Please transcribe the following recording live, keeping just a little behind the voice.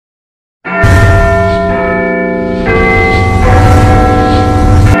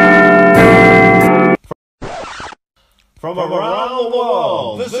From around the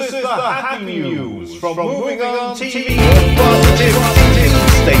world, this is the happy news from Moving On TV.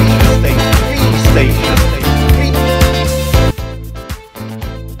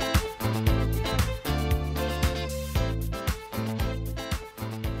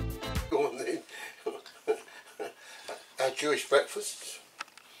 Go on then. Our Jewish breakfast.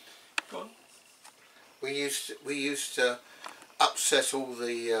 Go on. We used to upset all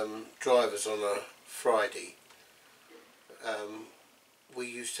the drivers on a Friday. We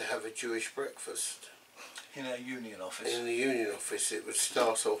used to have a Jewish breakfast. In our union office. In the union office, it would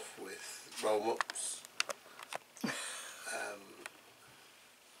start off with roll mops,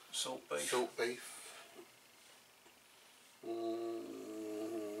 Salt beef.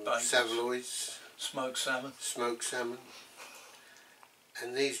 Saveloys, Smoked salmon.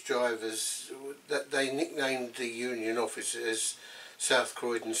 And these drivers, they nicknamed the union office as South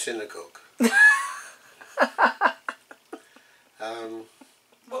Croydon Synagogue.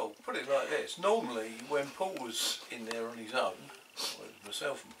 Well, put it like this. Normally, when Paul was in there on his own, well,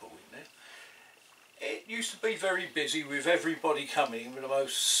 myself and Paul in there, it used to be very busy with everybody coming in with the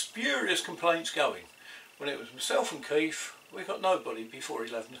most spurious complaints going. When it was myself and Keith, we got nobody before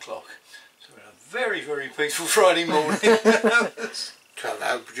 11 o'clock. So we had a very, very peaceful Friday morning. To have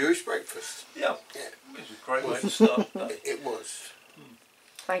our Jewish breakfast. Yeah. It was a great way to start the day. It was.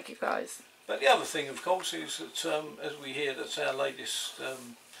 Thank you, guys. But the other thing, of course, is that as we hear that our latest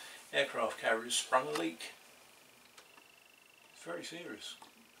aircraft carrier has sprung a leak. It's very serious.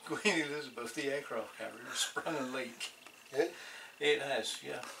 Queen Elizabeth, the aircraft carrier, has sprung a leak. Yeah? It has,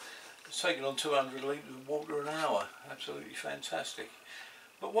 yeah. It's taken on 200 litres of water an hour. Absolutely fantastic.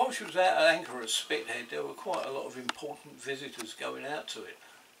 But while she was out at anchor at Spithead, there were quite a lot of important visitors going out to it.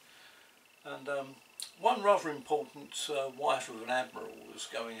 And one rather important wife of an admiral was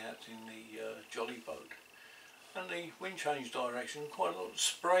going out in the jolly boat, and the wind changed direction. Quite a lot of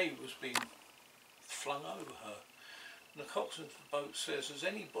spray was being flung over her. And the coxswain of the boat says, "Has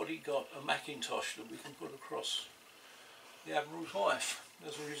anybody got a Macintosh that we can put across the admiral's wife?"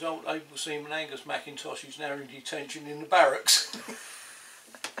 As a result, Able Seaman Angus Macintosh is now in detention in the barracks.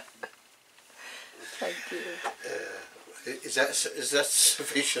 Thank you. Is that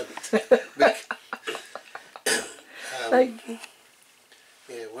sufficient? Thank you.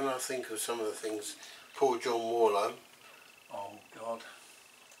 Yeah, when I think of some of the things, poor John Warlow. Oh God.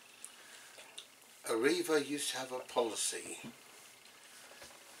 Arriva used to have a policy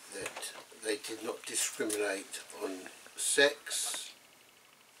that they did not discriminate on sex,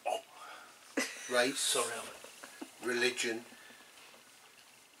 race, religion.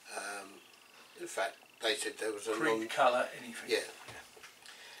 In fact, they said there was a creed, colour, anything. Yeah.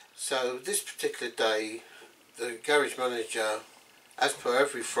 So this particular day, the garage manager, as per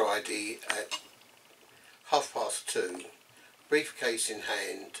every Friday at 2:30, briefcase in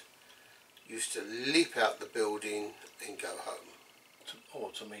hand, used to leap out the building and go home.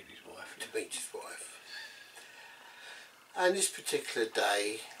 To meet his wife. Yeah. To meet his wife. And this particular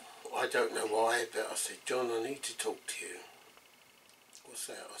day, I don't know why, but I said, "John, I need to talk to you." What's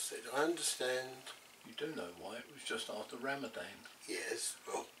that? I said, "I understand." You do know why, it was just after Ramadan. Yes,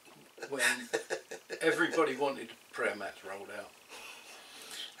 well. When everybody wanted prayer mats rolled out.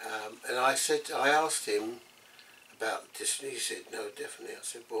 And I asked him about this, and he said, "No, definitely." I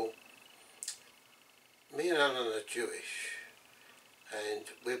said, "Well, me and Allan are Jewish, and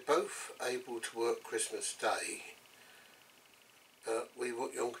we're both able to work Christmas Day, but we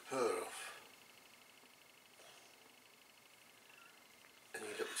want Yom Kippur off." And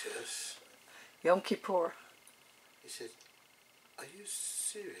he looked at us. Yom Kippur. He said, "Are you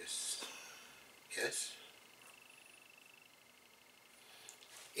serious?" "Yes."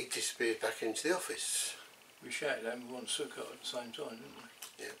 He disappeared back into the office. We shouted at him, we want Sukkot at the same time, didn't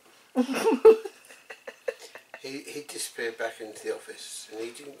Yeah. He disappeared back into the office, and he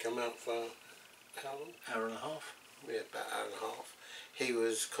didn't come out for how long? Hour and a half. Yeah, about an hour and a half. He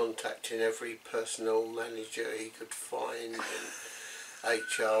was contacting every personnel manager he could find, and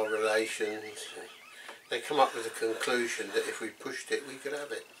HR relations. They come up with a conclusion that if we pushed it, we could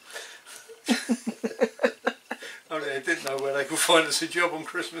have it. Only they didn't know where they could find us a job on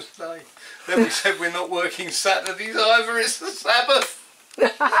Christmas Day. Then we said we're not working Saturdays either, it's the Sabbath.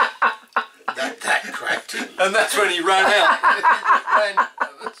 That cracked him. And that's when he ran out.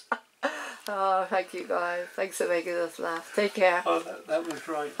 Oh, thank you, guys. Thanks for making us laugh. Take care. Oh, that was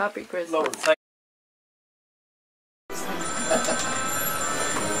great. Happy Christmas. Lauren, thank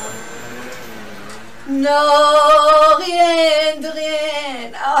No, rien, de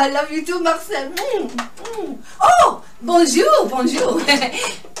rien. Oh, I love you too, Marcel. Oh, bonjour, bonjour.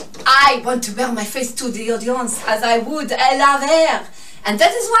 I want to wear my face to the audience as I would a laver. And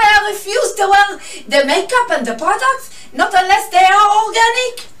that is why I refuse to wear the makeup and the products, not unless they are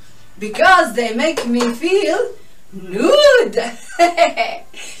organic. Because they make me feel nude.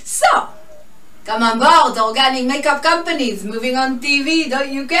 So, come on board, organic makeup companies, moving on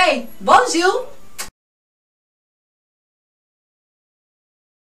TV.uk. Bonjour.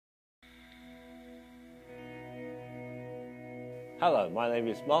 Hello, my name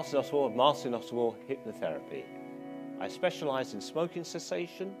is Martin Oswald of Martin Oswald Hypnotherapy. I specialise in smoking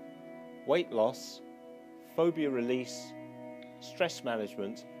cessation, weight loss, phobia release, stress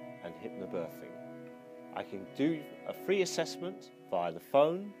management and hypnobirthing. I can do a free assessment via the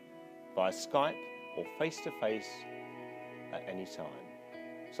phone, via Skype or face-to-face at any time.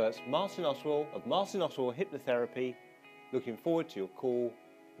 So that's Martin Oswald of Martin Oswald Hypnotherapy. Looking forward to your call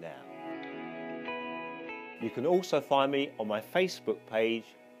now. You can also find me on my Facebook page,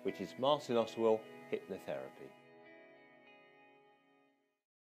 which is Martin Oswald Hypnotherapy.